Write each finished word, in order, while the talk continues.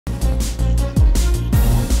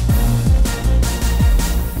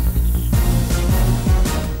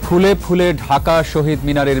ফুলে ফুলে ঢাকা শহীদ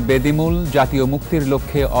মিনারের বেদিমূল, জাতীয় মুক্তির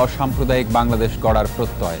লক্ষ্যে অসাম্প্রদায়িক বাংলাদেশ গড়ার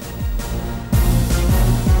প্রত্যয়।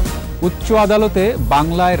 উচ্চ আদালতে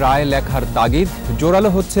বাংলায় রায় লেখার তাগিদ, জোরালো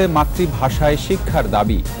হচ্ছে মাতৃভাষায় শিক্ষার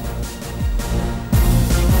দাবি।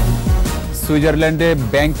 সুইজারল্যান্ডে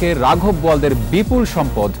ব্যাংকে রাঘব বোয়ালদের বিপুল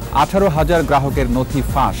সম্পদ, 18,000 গ্রাহকের নথি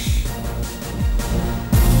ফাঁস।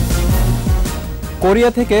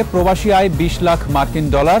 কোরিয়া থেকে প্রবাসী আয় 20 লাখ মার্কিন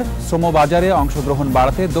ডলার, শ্রমবাজারে অংশগ্রহণ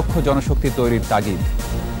বাড়াতে দক্ষ জনশক্তি তৈরির তাগিদ।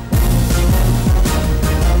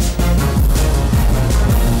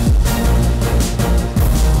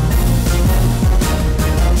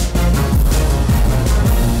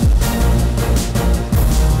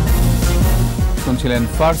 শুনছিলেন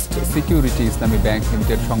ফার্স্ট সিকিউরিটি ইসলামী ব্যাংক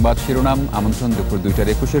লিমিটেড সংবাদ শিরোনাম। আমন্ত্রণ দুপুর 2টার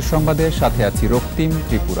 21-এর সংবাদে, সাথে আছি রক্তিম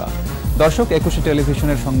ত্রিপুরা। দর্শক, একুশে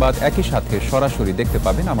টেলিভিশনের সংবাদ একই সাথে সরাসরি দেখতে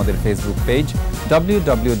পাবেন আমাদের ফেসবুক পেজ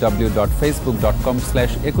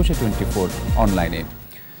www.facebook.com/ekushe24 অনলাইনে।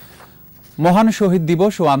 মহান শহীদ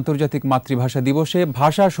দিবস ও আন্তর্জাতিক মাতৃভাষা দিবসে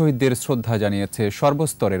ভাষা শহীদদের শ্রদ্ধা জানিয়েছে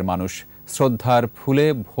সর্বস্তরের মানুষ। শ্রদ্ধার ফুলে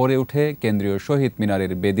ভরে ওঠে কেন্দ্রীয় শহীদ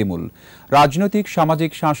মিনারের বেদিমূল। রাজনৈতিক,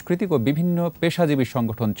 সামাজিক, সাংস্কৃতিক ও বিভিন্ন পেশাজীবী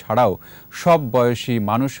সংগঠন ছাড়াও সব বয়সী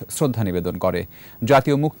মানুষ শ্রদ্ধা নিবেদন করে।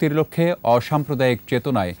 জাতীয় মুক্তির লক্ষ্যে অসাম্প্রদায়িক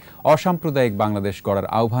চেতনায় অসাম্প্রদায়িক বাংলাদেশ গড়ার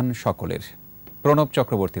আহ্বান সকলের। প্রণব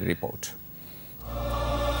চক্রবর্তীর রিপোর্ট।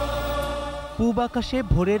 পূব আকাশে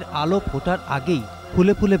ভোরের আলো ফোটার আগেই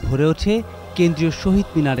ফুলে ফুলে ভরে ওঠে কেন্দ্রীয় শহীদ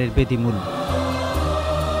মিনারের বেদিমূল।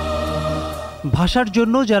 ভাষার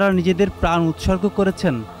জন্য যারা নিজেদের প্রাণ উৎসর্গ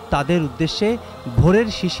করেছেন তাদের উদ্দেশ্যে ভোরের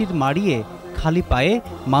শিশির মাড়িয়ে খালি পায়ে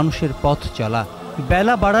মানুষের পথ চলা।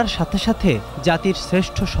 বেলা বাড়ার সাথে সাথে জাতির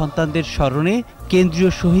শ্রেষ্ঠ সন্তানদের স্মরণে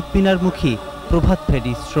কেন্দ্রীয় শহীদ মিনারমুখী প্রভাত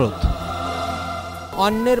ফেরি স্রোত।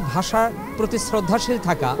 অন্যের ভাষার প্রতি শ্রদ্ধাশীল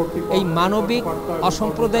থাকা, এই মানবিক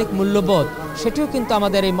অসাম্প্রদায়িক মূল্যবোধ, সেটিও কিন্তু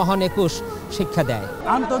আমাদের এই মহান একুশ শিক্ষা দেয়।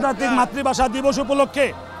 আন্তর্জাতিক মাতৃভাষা দিবস উপলক্ষে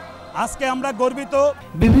আজকে আমরা গর্বিত।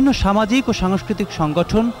 বিভিন্ন সামাজিক ও সাংস্কৃতিক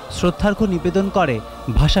সংগঠন শ্রদ্ধার্ঘ্য নিবেদন করে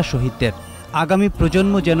ভাষা শহীদদের। আগামী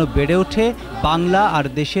প্রজন্ম যেন বেড়ে ওঠে বাংলা আর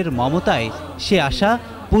দেশের মমতায়, সে আশা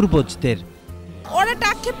পূর্বজদের। ওরা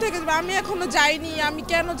আক্ষেপ থেকে যাবে, আমি এখনো যাইনি, আমি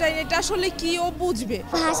কেন যাইনি, এটা আসলে কি ও বুঝবে।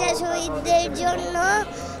 ভাষা শহীদদের জন্য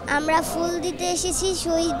আমরা ফুল দিতে এসেছি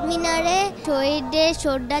শহীদ মিনারে। শহীদদের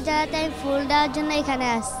শ্রদ্ধা জানাতে আমি ফুল দেওয়ার জন্য এখানে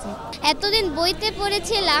আসছি। এতদিন বইতে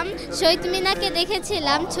পড়েছিলাম, শহীদ মিনারকে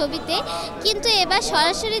দেখেছিলাম ছবিতে, কিন্তু এবার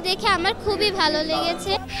সরাসরি দেখে আমার খুবই ভালো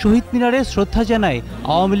লেগেছে। শহীদ মিনারে শ্রদ্ধা জানায়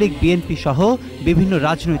আওয়ামী লীগ, বিএনপি সহ বিভিন্ন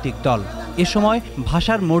রাজনৈতিক দল। এ সময়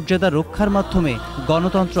ভাষার মর্যাদা রক্ষার মাধ্যমে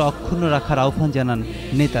গণতন্ত্র অক্ষুণ্ণ রাখার আহ্বান জানান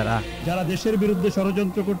নেতারা। যারা দেশের বিরুদ্ধে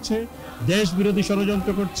ষড়যন্ত্র করছে, দেশ বিরোধী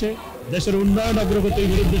ষড়যন্ত্র করছে, দেশের উন্নয়ন অগ্রগতির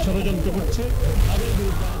বিরুদ্ধে ষড়যন্ত্র করছে, তাদের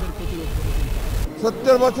বিরুদ্ধে আমাদের প্রতিরোধ করতে হবে।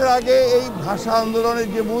 70 বছর আগে এই ভাষা আন্দোলনের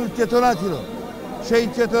যে মূল চেতনা ছিল, সেই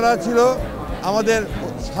চেতনা ছিল আমাদের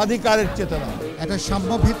স্বাধিকারের চেতনা। একটা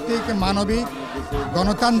সাম্যভিত্তিক, মানবিক,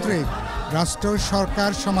 গণতান্ত্রিক রাষ্ট্র,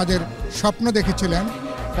 সরকার, সমাজের স্বপ্ন দেখেছিলেন।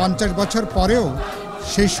 50 বছর পরেও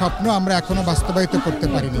সেই স্বপ্ন আমরা এখনো বাস্তবায়িত করতে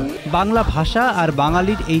পারিনি। বাংলা ভাষা আর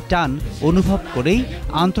বাঙালির এই টান অনুভব করেই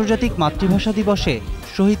আন্তর্জাতিক মাতৃভাষা দিবসে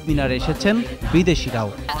শহীদ মিনারে এসেছেন বিদেশিরাও।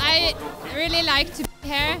 I really like to be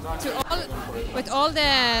here with all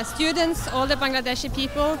the students, all the Bangladeshi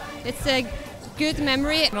people. It's a good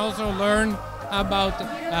memory. And also learn about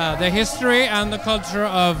the history and the culture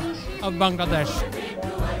of Bangladesh.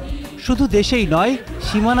 শুধু দেশেই নয়,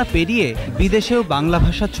 সীমানা পেরিয়ে বিদেশেও বাংলা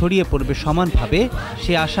ভাষা ছড়িয়ে পড়বে সমানভাবে,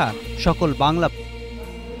 সে আশা সকল বাংলা।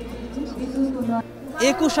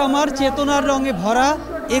 21 আমার চেতনার রঙে ভরা,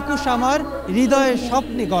 21 আমার হৃদয়ের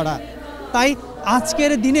স্বপ্নে গড়া। তাই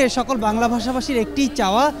আজকের দিনে সকল বাংলা ভাষাভাষীর একটি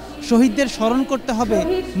চাওয়া, শহীদদের স্মরণ করতে হবে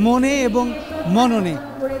মনে এবং মননে।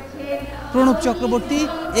 প্রণব চক্রবর্তী,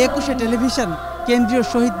 একুশে টেলিভিশন, কেন্দ্রীয়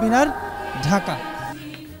শহীদ মিনার, ঢাকা।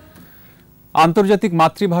 আন্তর্জাতিক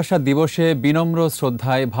মাতৃভাষা দিবসে বিনম্র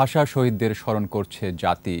শ্রদ্ধায় ভাষা শহীদদের স্মরণ করছে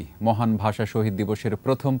জাতি। মহান ভাষা শহীদ দিবসের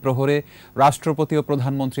প্রথম প্রহরে রাষ্ট্রপতি ও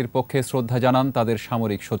প্রধানমন্ত্রীর পক্ষে শ্রদ্ধা জানান তাদের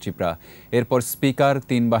সামরিক সচিবরা। এরপর স্পিকার,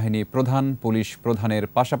 3 বাহিনী প্রধান, পুলিশ প্রধানের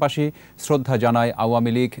পাশাপাশি শ্রদ্ধা জানায়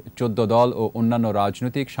আওয়ামী লীগ, 14 দল ও অন্যান্য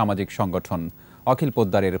রাজনৈতিক সামাজিক সংগঠন। অখিল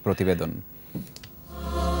পোদ্দারের প্রতিবেদন।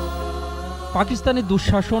 পাকিস্তানি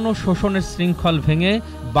দুঃশাসন ও শোষণের শৃঙ্খল ভেঙে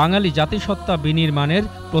বাঙালি জাতিসত্তা বিনির্মাণের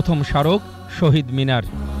প্রথম স্মারক শহীদ মিনার।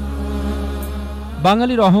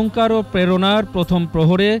 বাঙালির অহংকার ও প্রেরণার প্রথম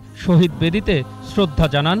প্রহরে শহীদ বেদিতে শ্রদ্ধা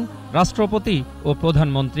জানান রাষ্ট্রপতি ও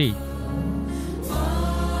প্রধানমন্ত্রী।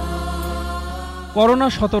 করোনা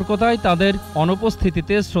সতর্কতায় তাদের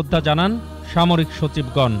অনুপস্থিতিতে শ্রদ্ধা জানান সামরিক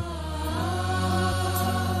সচিবগণ।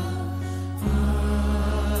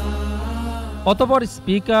 অতঃপর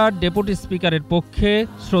স্পিকার, ডেপুটি স্পিকারের পক্ষে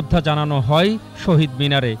শ্রদ্ধা জানানো হয় শহীদ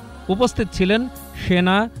মিনারে। উপস্থিত ছিলেন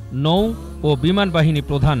সেনা, নৌ ও বিমান বাহিনী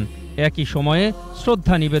প্রধান। একই সময়ে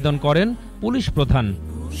শ্রদ্ধা নিবেদন করেন পুলিশ প্রধান।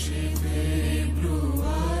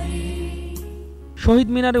 শহীদ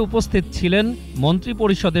মিনারে উপস্থিত ছিলেন মন্ত্রী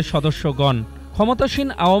পরিষদের সদস্যগণ। ক্ষমতাসীন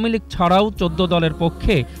আওয়ামী লীগ ছাড়াও 14 দলের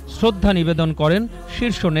পক্ষে শ্রদ্ধা নিবেদন করেন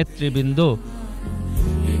শীর্ষ নেতৃবৃন্দ।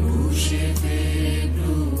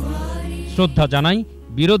 শ্রদ্ধা জানায়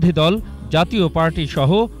বিরোধী দল, জাতীয় পার্টি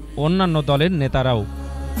সহ অন্যান্য দলের নেতারাও।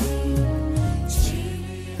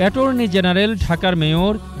 অ্যাটর্নি জেনারেল, ঢাকার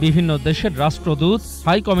মেয়র, বিভিন্ন দেশের রাষ্ট্রদূত,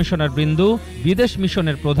 হাই কমিশনার বৃন্দ, বিদেশ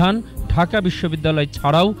মিশনের প্রধান, ঢাকা বিশ্ববিদ্যালয়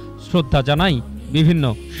ছাড়াও শ্রদ্ধা জানায় বিভিন্ন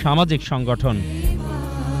সামাজিক সংগঠন।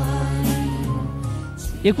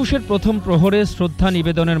 21-এর প্রথম প্রহরে শ্রদ্ধা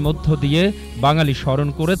নিবেদনের মধ্য দিয়ে বাঙালি স্মরণ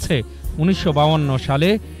করেছে 1952 সালে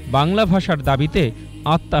বাংলা ভাষার দাবিতে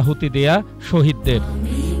আত্মাহুতি দেয়া শহীদদের।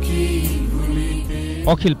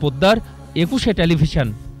 অখিল পোদ্দার, 21 টেলিভিশন,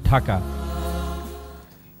 ঢাকা।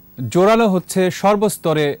 জোরালো হচ্ছে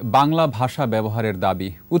সর্বস্তরে বাংলা ভাষা ব্যবহারের দাবি।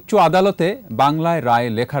 উচ্চ আদালতে বাংলায় রায়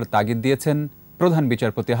লেখার তাগিদ দিয়েছেন প্রধান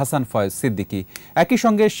বিচারপতি হাসান ফয়েজ সিদ্দিকী। একই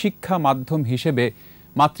সঙ্গে শিক্ষা মাধ্যম হিসেবে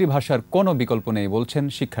মাতৃভাষার কোনো বিকল্প নেই বলছেন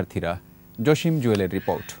শিক্ষার্থীরা। জসিম জুয়েলের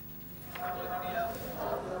রিপোর্ট।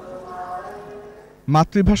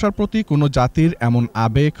 মাতৃভাষার প্রতি কোনো জাতির এমন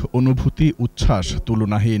আবেগ, অনুভূতি, উচ্ছ্বাস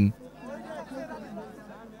তুলনাহীন।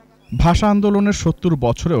 ভাষা আন্দোলনের 70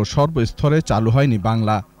 বছরেও সর্বস্তরে চালু হয়নি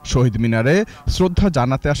বাংলা। শহীদ মিনারে শ্রদ্ধা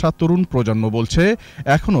জানাতে আসা তরুণ প্রজন্ম বলছে,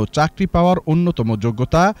 এখনও চাকরি পাওয়ার অন্যতম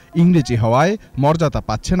যোগ্যতা ইংরেজি হওয়ায় মর্যাদা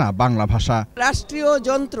পাচ্ছে না বাংলা ভাষা। রাষ্ট্রীয়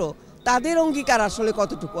যন্ত্র, তাদের অঙ্গীকার আসলে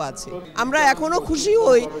কতটুকু আছে? আমরা এখনো খুশি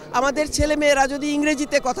হই আমাদের ছেলে মেয়েরা যদি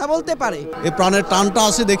ইংরেজিতে কথা বলতে পারে। এই প্রাণের টানটা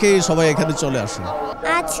আছে দেখে সবাই এখানে চলে আসে।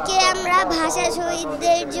 আজকে আমরা ভাষা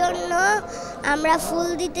শহীদদের জন্য আমরা ফুল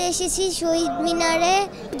দিতে এসেছি শহীদ মিনারে।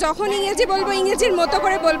 যখন ইংরেজি বলবো ইংরেজির মতো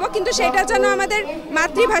করে বলবো, কিন্তু সেটা যেন আমাদের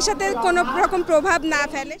মাতৃভাষাতে কোনো রকম প্রভাব না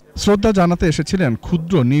ফেলে। শ্রদ্ধা জানাতে এসেছিলেন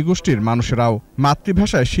ক্ষুদ্র নৃগোষ্ঠীর মানুষেরাও।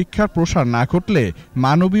 মাতৃভাষায় শিক্ষার প্রসার না ঘটলে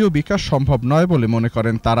মানবীয় বিকাশ সম্ভব নয় বলে মনে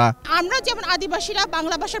করেন তারা। আমরা যেমন আদিবাসীরা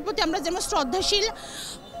বাংলা ভাষার প্রতি আমরা যেমন শ্রদ্ধাশীল,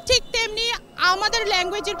 ঠিক তেমনি আমাদের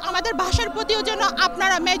ল্যাঙ্গুয়েজের, আমাদের ভাষার প্রতিও যেন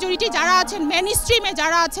আপনারা মেজরিটি যারা আছেন, মেন স্ট্রিমে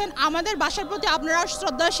যারা আছেন, আমাদের ভাষার প্রতি আপনারা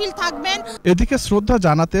শ্রদ্ধাশীল থাকবেন। এদিকে শ্রদ্ধা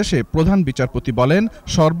জানাতে এসে প্রধান বিচারপতি বলেন,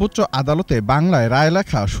 সর্বোচ্চ আদালতে বাংলায় রায়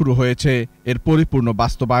লেখা শুরু হয়েছে। এর পরিপূর্ণ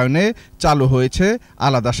বাস্তবায়নে চালু হয়েছে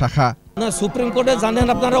আলাদা শাখা। সুপ্রিম কোর্টে জানেন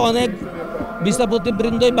আপনারা অনেক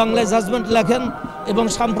বিচারপতিবৃন্দই বাংলায় জাজমেন্ট লেখেন, এবং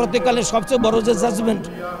সাম্প্রতিককালে সবচেয়ে বড় যে জাজমেন্ট,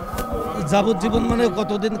 যাবজ্জীবন মানে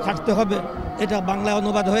কতদিন খাটতে হবে, এটা বাংলায়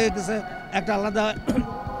অনুবাদ হয়ে গেছে। একটা আলাদা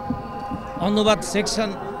অনুবাদ সেকশন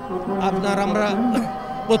আমরা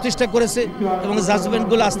প্রতিষ্ঠা করেছি, এবং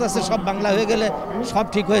জাজমেন্টগুলো আস্তে আস্তে সব বাংলা হয়ে গেলে সব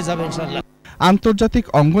ঠিক হয়ে যাবে ইনশাআল্লাহ। আন্তর্জাতিক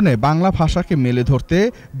অঙ্গনে বাংলা ভাষাকে মেলে ধরতে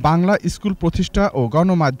বাংলা স্কুল প্রতিষ্ঠা ও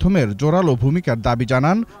গণমাধ্যমের জোরালো ভূমিকার দাবি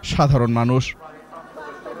জানান সাধারণ মানুষ।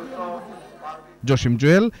 জসিম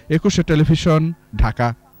জুয়েল, 21 টেলিভিশন, ঢাকা।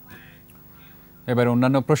 এবার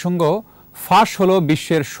অন্যান্য প্রসঙ্গ। ফাঁস হলো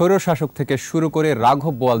বিশ্বের স্বৈরশাসক থেকে শুরু করে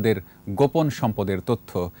রাঘব বোয়ালদের গোপন সম্পদের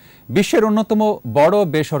তথ্য। বিশ্বের অন্যতম বড়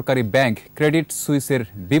বেসরকারি ব্যাংক ক্রেডিট সুইসের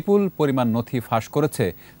বিপুল পরিমাণ নথি ফাঁস করেছে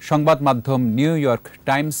সংবাদ মাধ্যম নিউ ইয়র্ক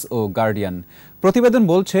টাইমস ও গার্ডিয়ান। প্রতিবেদন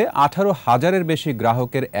বলছে 18,000-এর বেশি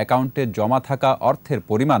গ্রাহকের অ্যাকাউন্টে জমা থাকা অর্থের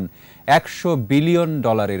পরিমাণ $100 বিলিয়ন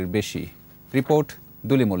বেশি। রিপোর্ট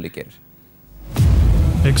দুলি মল্লিকের।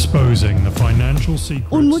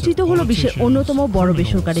 উন্মোচিত হলো বিশ্বের অন্যতম বড়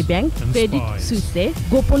বেসরকারি ব্যাংক ক্রেডিট সুইসে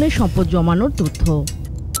গোপনে সম্পদ জমানোর তথ্য।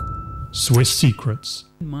 সুইস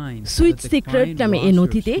সিক্রেট নামে এই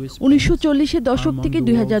নথিতে 1940-এর দশক থেকে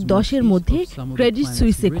 2010-এর মধ্যে ক্রেডিট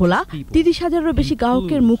সুইসে খোলা 30,000-এরও বেশি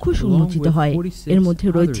গ্রাহকের মুখোশ উন্মোচিত হয়। এর মধ্যে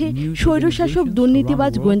রয়েছে স্বৈরশাসক,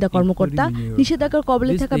 দুর্নীতিবাজ, গোয়েন্দা কর্মকর্তা, নিষেধাজ্ঞার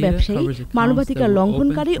কবলে থাকা ব্যবসায়ী, মানবাধিকার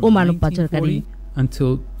লঙ্ঘনকারী ও মানব পাচারকারী।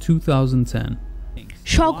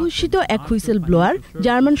 স্বঘোষিত এক হুইসেল ব্লোয়ার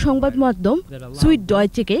জার্মান সংবাদ মাধ্যম সুইড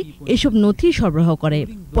ডয়েচেকে এসব নথি সরবরাহ করে।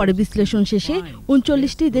 পরে বিশ্লেষণ শেষে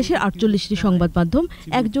 39টি দেশের 48টি সংবাদ মাধ্যম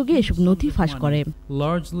একযোগে এসব নথি ফাঁস করে।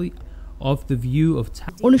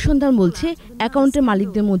 অনুসন্ধান বলছে, অ্যাকাউন্টের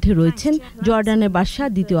মালিকদের মধ্যে রয়েছেন জর্ডানের বাদশাহ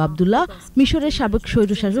দ্বিতীয় আবদুল্লাহ, মিশরের সাবেক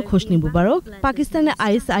স্বৈরশাসক হোসনি মুবারক, পাকিস্তানের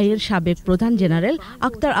আইএসআই-এর সাবেক প্রধান জেনারেল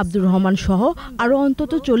আখতার আব্দুর রহমান সহ আরও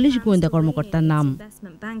অন্তত 40 গোয়েন্দা কর্মকর্তার নাম।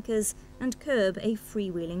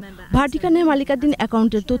 ভাটিকানের মালিকাধীন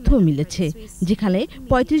অ্যাকাউন্টের তথ্যও মিলেছে, যেখানে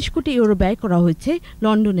 35 কোটি ইউরো ব্যয় করা হয়েছে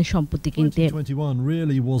লন্ডনের সম্পত্তি কিনতে।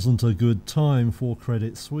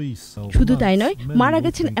 শুধু তাই নয়, মারা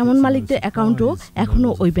গেছেন এমন মালিকদের শহীদের অ্যাকাউন্টও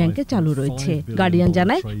এখনও ওই ব্যাংকে চালু রয়েছে। গার্ডিয়ান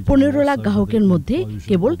জানায় 15 লাখ গ্রাহকের মধ্যে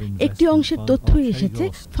কেবল একটি অংশের তথ্যই এসেছে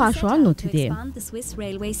ফাঁস হওয়া নথিতে।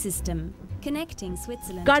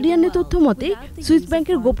 গার্ডিয়ানের তথ্য মতে সুইস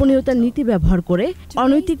ব্যাংকের গোপনীয়তার নীতি ব্যবহার করে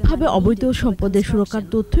অনৈতিকভাবে অবৈধ সম্পদের সুরক্ষার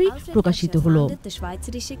তথ্যই প্রকাশিত হলো,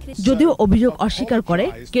 যদিও অভিযোগ অস্বীকার করে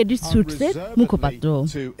ক্রেডিট সুইসের মুখপাত্র।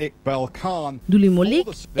 দুলি মল্লিক,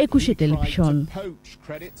 একুশে টেলিভিশন।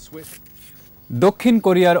 দক্ষিণ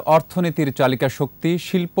কোরিয়ার অর্থনীতির চালিকা শক্তি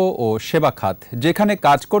শিল্প ও সেবা খাত, যেখানে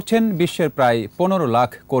কাজ করছেন বিশ্বের প্রায় 15 লাখ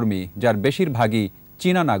কর্মী, যার বেশিরভাগই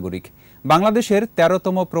চীনা নাগরিক। বাংলাদেশের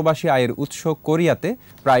 13তম প্রবাসী আয়ের উৎস কোরিয়াতে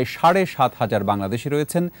প্রায় 7,500 বাংলাদেশি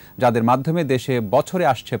রয়েছেন, যাদের মাধ্যমে দেশে বছরে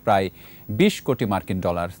আসছে প্রায় 20 কোটি মার্কিন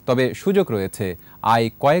ডলার। তবে সুযোগ রয়েছে আয়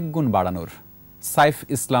কয়েক গুণ বাড়ানোর। সাইফ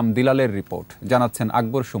ইসলাম দিলালের রিপোর্ট, জানাচ্ছেন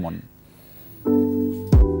আকবর সুমন।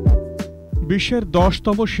 বিশ্বের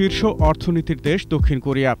 10তম শীর্ষ অর্থনীতির দেশ দক্ষিণ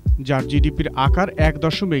কোরিয়া, যার জিডিপির আকার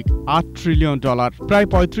 $1.8 ট্রিলিয়ন, প্রায়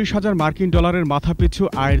 35,000 মার্কিন ডলারের মাথাপিছু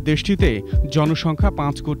আয়ের দেশটিতে জনসংখ্যা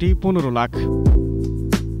 5,15 লাখ।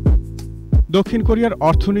 দক্ষিণ কোরিয়ার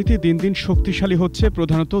অর্থনীতি দিন দিন শক্তিশালী হচ্ছে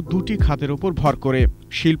প্রধানত দুটি খাতের উপর ভর করে,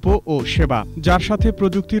 শিল্প ও সেবা, যার সাথে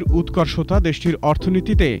প্রযুক্তির উৎকর্ষতা দেশটির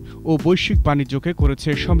অর্থনীতিতে ও বৈশ্বিক বাণিজ্যকে করেছে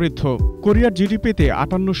সমৃদ্ধ। কোরিয়ার জিডিপিতে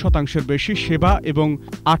 58% বেশি সেবা এবং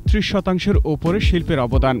 38% ওপরে শিল্পের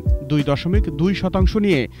অবদান, 2.2%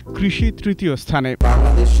 নিয়ে কৃষি তৃতীয় স্থানে।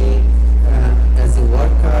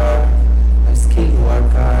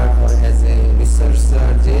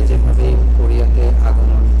 যেভাবে কোরিয়াতে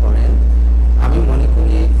আগমন করেন, আমি মনে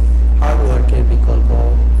করি হার্ড ওয়ার্কের বিকল্প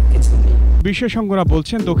কিছু নেই। বিশেষজ্ঞরা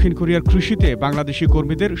বলছেন দক্ষিণ কোরিয়ার কৃষিতে বাংলাদেশি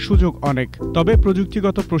কর্মীদের সুযোগ অনেক, তবে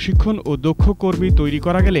প্রযুক্তিগত প্রশিক্ষণ ও দক্ষ কর্মী তৈরি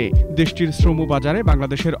করা গেলে দেশটির শ্রম বাজারে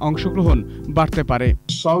বাংলাদেশের অংশগ্রহণ বাড়তে পারে।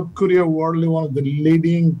 South Korea worldly one of the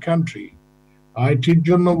leading country. আইটির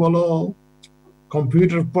জন্য বলো,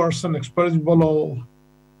 কম্পিউটার পার্সন এক্সপার্ট বলো,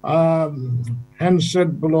 হ্যান্ডসেট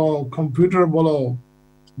বলো, কম্পিউটার বলো,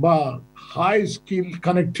 বা হাই স্কিল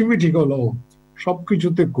কানেক্টিভিটি হলো,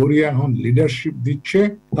 সবকিছুতে কোরিয়া এখন লিডারশিপ দিচ্ছে।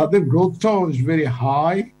 তাদের গ্রোথটাও ইজ ভেরি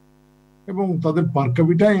হাই এবং তাদের পার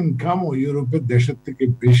ক্যাপিটা ইনকামও ইউরোপের দেশের থেকে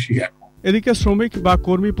বেশি এখন। এদিকে শ্রমিক বা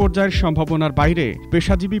কর্মী পর্যায়ের সম্ভাবনার বাইরে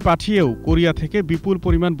পেশাজীবী পাঠিয়েও কোরিয়া থেকে বিপুল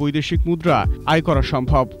পরিমাণ বৈদেশিক মুদ্রা আয় করা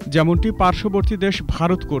সম্ভব, যেমনটি পার্শ্ববর্তী দেশ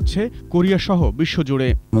ভারত করছে কোরিয়া সহ বিশ্বজুড়ে।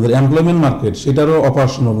 আমাদের এমপ্লয়মেন্ট মার্কেট, সেটারও অপার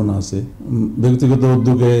সম্ভাবনা আছে। ব্যক্তিগত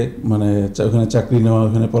উদ্যোগে মানে ওখানে চাকরি নেওয়া,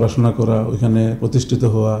 ওখানে পড়াশোনা করা, ওখানে প্রতিষ্ঠিত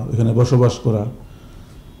হওয়া, ওখানে বসবাস করা,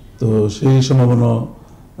 তো সেই সম্ভাবনা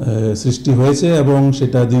সৃষ্টি হয়েছে এবং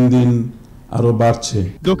সেটা দিন দিন আরো বাড়ছে।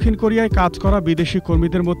 দক্ষিণ কোরিয়ায় কাজ করা বিদেশি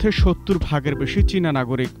কর্মীদের মধ্যে 70% বেশি চীনা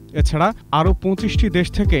নাগরিক। এছাড়া আরো 25টি দেশ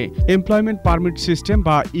থেকে এমপ্লয়মেন্ট পারমিট সিস্টেম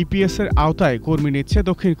বা ইপিএস এর আওতায় কর্মী নিচ্ছে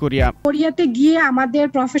দক্ষিণ কোরিয়া। কোরিয়াতে গিয়ে আমাদের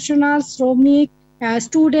প্রফেশনাল, শ্রমিক,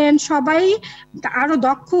 স্টুডেন্ট সবাই আরো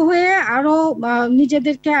দক্ষ হয়ে আরো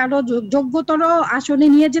নিজেদেরকে আরো যোগ্যতর আসনে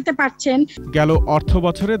নিয়ে যেতে পারছেন। গেল অর্থ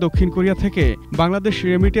বছরে দক্ষিণ কোরিয়া থেকে বাংলাদেশ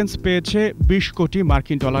রেমিটেন্স পেয়েছে 20 কোটি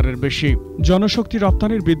মার্কিন ডলারের বেশি। জনশক্তি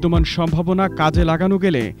রপ্তানির বিদ্যমান সম্ভাবনা কাজে লাগানো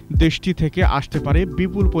গেলে দেশটি থেকে আসতে পারে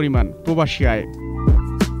বিপুল পরিমাণ প্রবাসী আয়।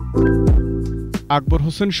 আকবর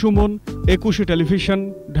হোসেন সুমন, একুশে টেলিভিশন,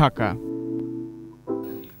 ঢাকা।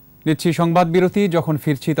 নিচ্ছি সংবাদ বিরতি। যখন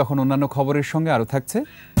ফিরছি তখন অন্যান্য খবরের সঙ্গে আরো থাকছে।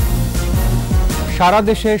 সারা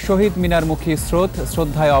দেশে শহীদ মিনারমুখী স্রোত,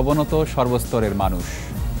 শ্রদ্ধায় অবনত সর্বস্তরের মানুষ।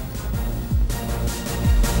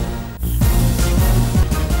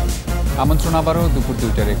 আমন্ত্রণ আবারও দুপুর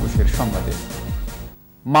 2টার 21 সংবাদে।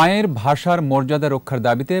 মায়ের ভাষার মর্যাদা রক্ষার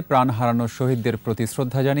দাবিতে প্রাণ হারানো শহীদদের প্রতি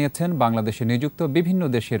শ্রদ্ধা জানিয়েছেন বাংলাদেশে নিযুক্ত বিভিন্ন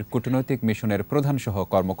দেশের কূটনৈতিক মিশনের প্রধানসহ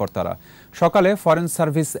কর্মকর্তারা। সকালে ফরেন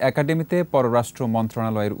সার্ভিস একাডেমিতে পররাষ্ট্র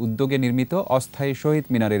মন্ত্রণালয়ের উদ্যোগে নির্মিত অস্থায়ী শহীদ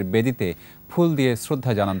মিনারের বেদিতে ফুল দিয়ে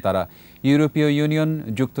শ্রদ্ধা জানান তারা। ইউরোপীয় ইউনিয়ন,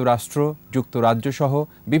 যুক্তরাষ্ট্র, যুক্তরাজ্যসহ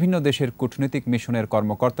বিভিন্ন দেশের কূটনৈতিক মিশনের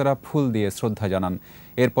কর্মকর্তারা ফুল দিয়ে শ্রদ্ধা জানান।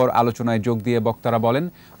 এরপর আলোচনায় যোগ দিয়ে বক্তারা বলেন,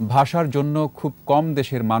 ভাষার জন্য খুব কম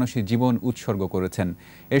দেশের মানুষই জীবন উৎসর্গ করেছেন।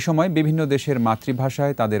 এ সময় বিভিন্ন দেশের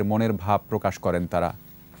মাতৃভাষায় তাদের মনের ভাব প্রকাশ করেন তারা।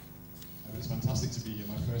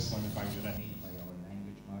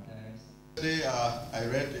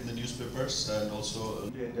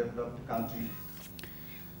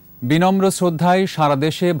 বিনম্র শ্রদ্ধায় সারা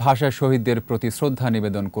দেশে ভাষা শহীদদের প্রতি শ্রদ্ধা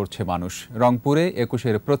নিবেদন করছে মানুষ। রংপুরে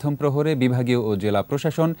 21-এর প্রথম প্রহরে বিভাগীয় ও জেলা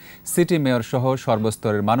প্রশাসন, সিটি মেয়র সহ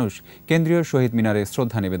সর্বস্তরের মানুষ কেন্দ্রীয় শহীদ মিনারে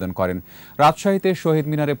শ্রদ্ধা নিবেদন করেন। রাজশাহীতে শহীদ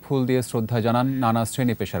মিনারে ফুল দিয়ে শ্রদ্ধা জানান নানা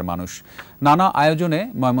শ্রেণী পেশার মানুষ। নানা আয়োজনে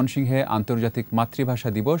ময়মনসিংহে আন্তর্জাতিক মাতৃভাষা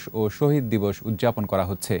দিবস ও শহীদ দিবস উদযাপন করা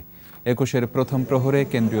হচ্ছে। 21-এর প্রথম প্রহরে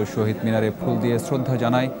কেন্দ্রীয় শহীদ মিনারে ফুল দিয়ে শ্রদ্ধা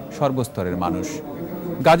জানায় সর্বস্তরের মানুষ।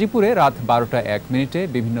 গাজীপুরে রাত 12:01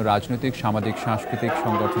 বিভিন্ন রাজনৈতিক সামাজিক সাংস্কৃতিক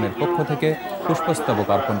সংগঠনের পক্ষ থেকে পুষ্পস্তবক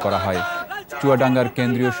অর্পণ করা হয়। চুয়াডাঙ্গার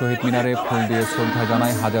কেন্দ্রীয় শহীদ মিনারে ফুল দিয়ে শ্রদ্ধা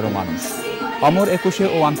জানায় হাজারো মানুষ। অমর একুশে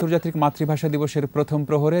ও আন্তর্জাতিক মাতৃভাষা দিবসের প্রথম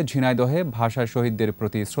প্রহরে ঝিনাইদহে ভাষা শহীদদের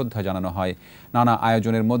প্রতি শ্রদ্ধা জানানো হয়। নানা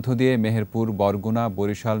আয়োজনের মধ্য দিয়ে মেহেরপুর, বরগুনা,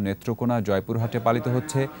 বরিশাল, নেত্রকোনা, জয়পুরহাটে পালিত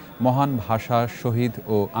হচ্ছে মহান ভাষা শহীদ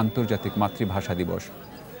ও আন্তর্জাতিক মাতৃভাষা দিবস।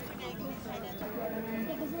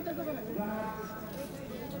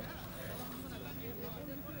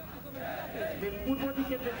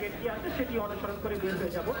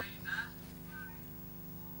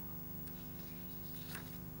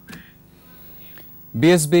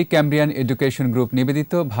 বিএসবি ক্যাম্ব্রিয়ান এডুকেশন গ্রুপ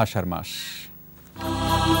নিবেদিত ভাষার মাস।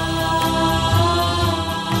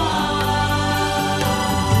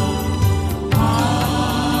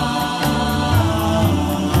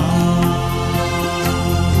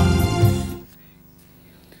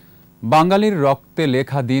 বাঙালির রক্তে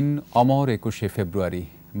লেখা দিন অমর 21শে ফেব্রুয়ারি।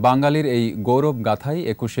 বাঙালির এই গৌরব গাথাই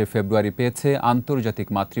 21শে ফেব্রুয়ারি পেয়েছে আন্তর্জাতিক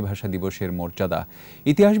মাতৃভাষা দিবসের মর্যাদা।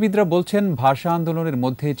 ইতিহাসবিদরা বলছেন ভাষা আন্দোলনের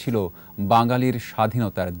মধ্যেই ছিল বাঙালির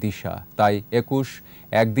স্বাধীনতার দিশা। তাই 21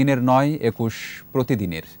 একদিনের নয়, 21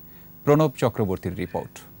 প্রতিদিনের। প্রণব চক্রবর্তীর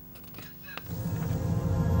রিপোর্ট।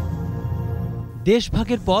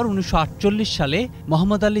 দেশভাগের পর 1948 সালে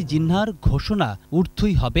মোহাম্মদ আলী জিন্নাহর ঘোষণা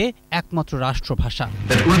উর্দুই হবে একমাত্র রাষ্ট্রভাষা।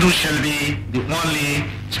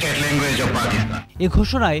 এ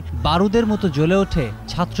ঘোষণায় বারুদের মতো জ্বলে ওঠে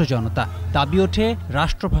ছাত্র জনতা। দাবি ওঠে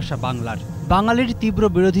রাষ্ট্রভাষা বাংলার। বাঙালির তীব্র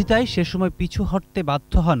বিরোধিতায় সে সময় পিছু হটতে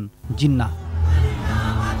বাধ্য হন জিন্নাহ।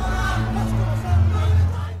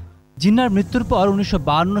 জিন্নাহর মৃত্যুর পর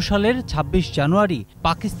 1952 সালের 26 জানুয়ারি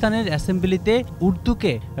পাকিস্তানের অ্যাসেম্বলিতে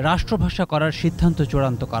উর্দুকে রাষ্ট্রভাষা করার সিদ্ধান্ত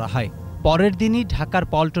চূড়ান্ত করা হয়। পরের দিনই ঢাকার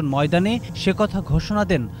পল্টন ময়দানে সে কথা ঘোষণা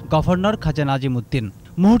দেন গভর্নর খাজা নাজিমুদ্দিন।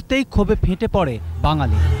 মুহূর্তেই ক্ষোভে ফেটে পড়ে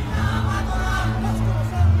বাঙালি।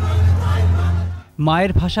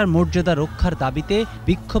 মায়ের ভাষার মর্যাদা রক্ষার দাবিতে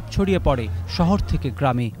বিক্ষোভ ছড়িয়ে পড়ে শহর থেকে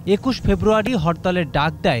গ্রামে। 21 ফেব্রুয়ারি হরতালের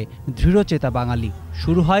ডাক দেয় দৃঢ়চেতা বাঙালি।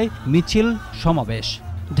 শুরু হয় মিছিল, সমাবেশ।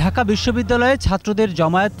 ঢাকা বিশ্ববিদ্যালয়ে ছাত্রদের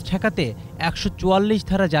জমায়েত ঠেকাতে 144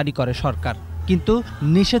 ধারা জারি করে সরকার। কিন্তু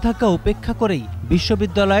নিষেধাজ্ঞা উপেক্ষা করেই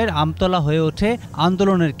বিশ্ববিদ্যালয়ের আমতলা হয়ে ওঠে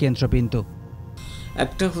আন্দোলনের কেন্দ্রবিন্দু।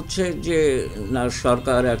 একটা হচ্ছে যে না,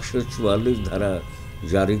 সরকার 144 ধারা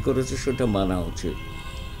জারি করেছে, সেটা মানা উচিত,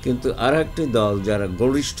 কিন্তু আর একটি দল যারা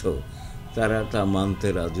গরিষ্ঠ তারা তা মানতে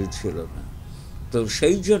রাজি ছিল না। তো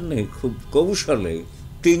সেই জন্যে খুব কৌশলে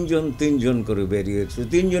তিনজন করে বেরিয়েছে,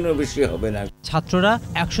 তিনজনের বেশি হবে না। ছাত্ররা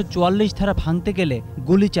 144 ধারা ভাঙতে গেলে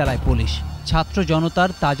গুলি চালায় পুলিশ। ছাত্র জনতার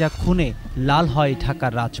তাজা খুনে লাল হয়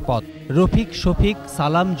ঢাকার রাজপথ। রফিক, শফিক,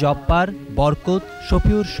 সালাম, জব্বার, বরকত,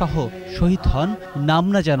 শফিউর সহ শহীদ হন নাম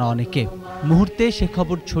না জানা অনেকে। মুহূর্তে সে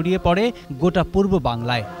খবর ছড়িয়ে পড়ে গোটা পূর্ব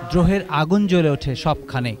বাংলায়। দ্রোহের আগুন জ্বলে ওঠে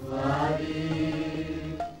সবখানে।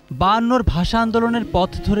 52 ভাষা আন্দোলনের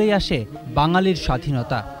পথ ধরেই আসে বাঙালির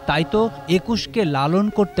স্বাধীনতা। তাই তো 21কে লালন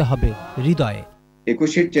করতে হবে হৃদয়ে।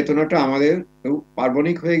 21-এর চেতনাটা আমাদের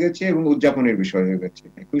পার্বণিক হয়ে গেছে এবং উদযাপনের বিষয় হয়ে গেছে।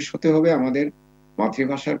 21 হতে হবে আমাদের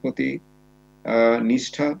মাতৃভাষার প্রতি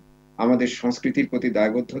নিষ্ঠা, আমাদের সংস্কৃতির প্রতি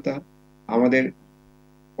দায়বদ্ধতা, আমাদের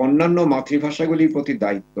অন্যান্য মাতৃভাষাগুলির প্রতি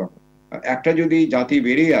দায়িত্ব। একটা যদি জাতি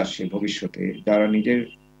বেরিয়ে আসে ভবিষ্যতে যারা নিজের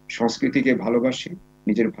সংস্কৃতিকে ভালোবাসে,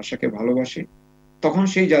 নিজের ভাষাকে ভালোবাসে, তখন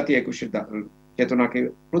সেই জাতি 21-এর চেতনাকে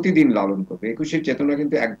প্রতিদিন লালন করবে। 21-এর চেতনা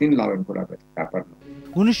কিন্তু একদিন লালন করা ব্যাপার না।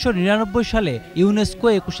 1999 সালে ইউনেস্কো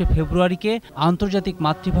 21শে ফেব্রুয়ারিকে আন্তর্জাতিক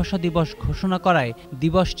মাতৃভাষা দিবস ঘোষণা করায়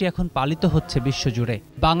দিবসটি এখন পালিত হচ্ছে বিশ্বজুড়ে।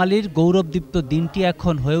 বাঙালির গৌরবদীপ্ত দিনটি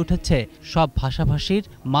এখন হয়ে উঠেছে সব ভাষাভাষীর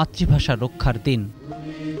মাতৃভাষা রক্ষার দিন।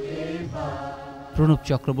 প্রণব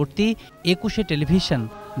চক্রবর্তী, একুশে টেলিভিশন,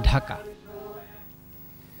 ঢাকা।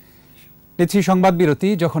 নিচ্ছি সংবাদ বিরতি।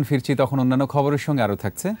 যখন ফিরছি তখন অন্যান্য খবরের সঙ্গে আরও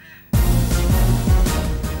থাকছে।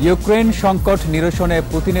 ইউক্রেন সংকট নিরসনে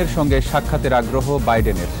পুতিনের সঙ্গে সাক্ষাতের আগ্রহ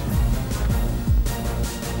বাইডেনের।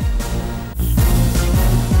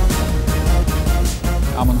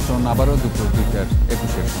 আমন্ত্রণ আবারও দুপুর 2টার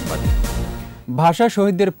 21-এর সংবাদে। ভাষা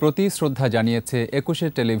শহীদদের প্রতি শ্রদ্ধা জানিয়েছে 21শে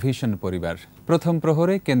টেলিভিশন পরিবার। প্রথম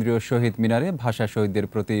প্রহরে কেন্দ্রীয় শহীদ মিনারে ভাষা শহীদদের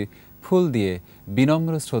প্রতি ফুল দিয়ে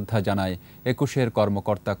বিনম্র শ্রদ্ধা জানায় 21-এর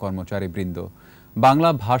কর্মকর্তা কর্মচারীবৃন্দ। বাংলা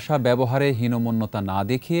ভাষা ব্যবহারে হীনমন্যতা না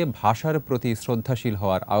দেখিয়ে ভাষার প্রতি শ্রদ্ধাশীল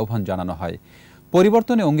হওয়ার আহ্বান জানানো হয়।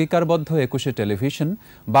 পরিবর্তনে অঙ্গীকারবদ্ধ 21শে টেলিভিশন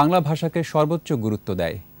বাংলা ভাষাকে সর্বোচ্চ গুরুত্ব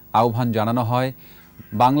দেয়। আহ্বান জানানো হয়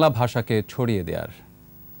বাংলা ভাষাকে ছড়িয়ে দেওয়ার।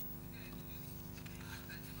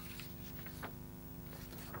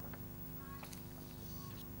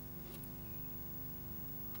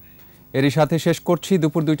 এরই সাথে শেষ করছি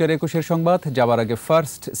দুপুর 2টার 21 সংবাদ। যাবার আগে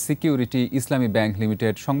ফার্স্ট সিকিউরিটি ইসলামী ব্যাংক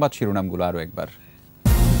লিমিটেড সংবাদ শিরোনামগুলো আরও একবার।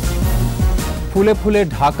 ফুলে ফুলে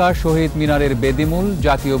ঢাকা শহীদ মিনারের বেদিমূল,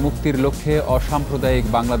 জাতীয় মুক্তির লক্ষ্যে অসাম্প্রদায়িক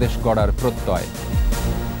বাংলাদেশ গড়ার প্রত্যয়।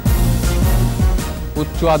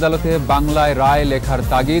 উচ্চ আদালতে বাংলায় রায় লেখার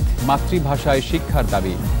তাগিদ, মাতৃভাষায় শিক্ষার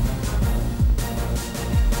দাবি।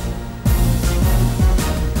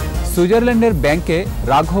 সুইজারল্যান্ডের ব্যাংকে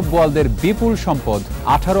রাঘব বোয়ালদের বিপুল সম্পদ,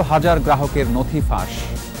 18,000 গ্রাহকের নথি ফাঁস।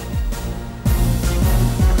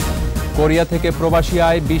 কোরিয়া থেকে প্রবাসী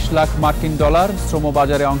আয় 20 লাখ মার্কিন ডলার,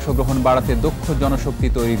 শ্রমবাজারে অংশগ্রহণ বাড়াতে দক্ষ জনশক্তি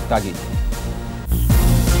তৈরির তাগিদ।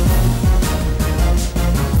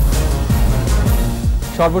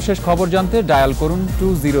 সর্বশেষ খবর জানতে ডায়াল করুন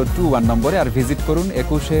 2021 নম্বরে আর ভিজিট করুন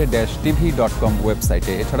ekushe-tv.com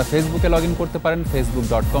ওয়েবসাইটে। এছাড়া ফেসবুকে লগইন করতে পারেন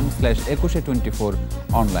facebook.com/ekushe24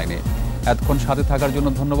 অনলাইনে। এতক্ষণ সাথে থাকার জন্য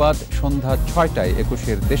ধন্যবাদ। সন্ধ্যা 6টায়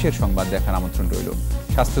একুশের দেশের সংবাদ দেখার আমন্ত্রণ রইল।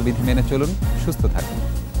 স্বাস্থ্যবিধি মেনে চলুন, সুস্থ থাকুন।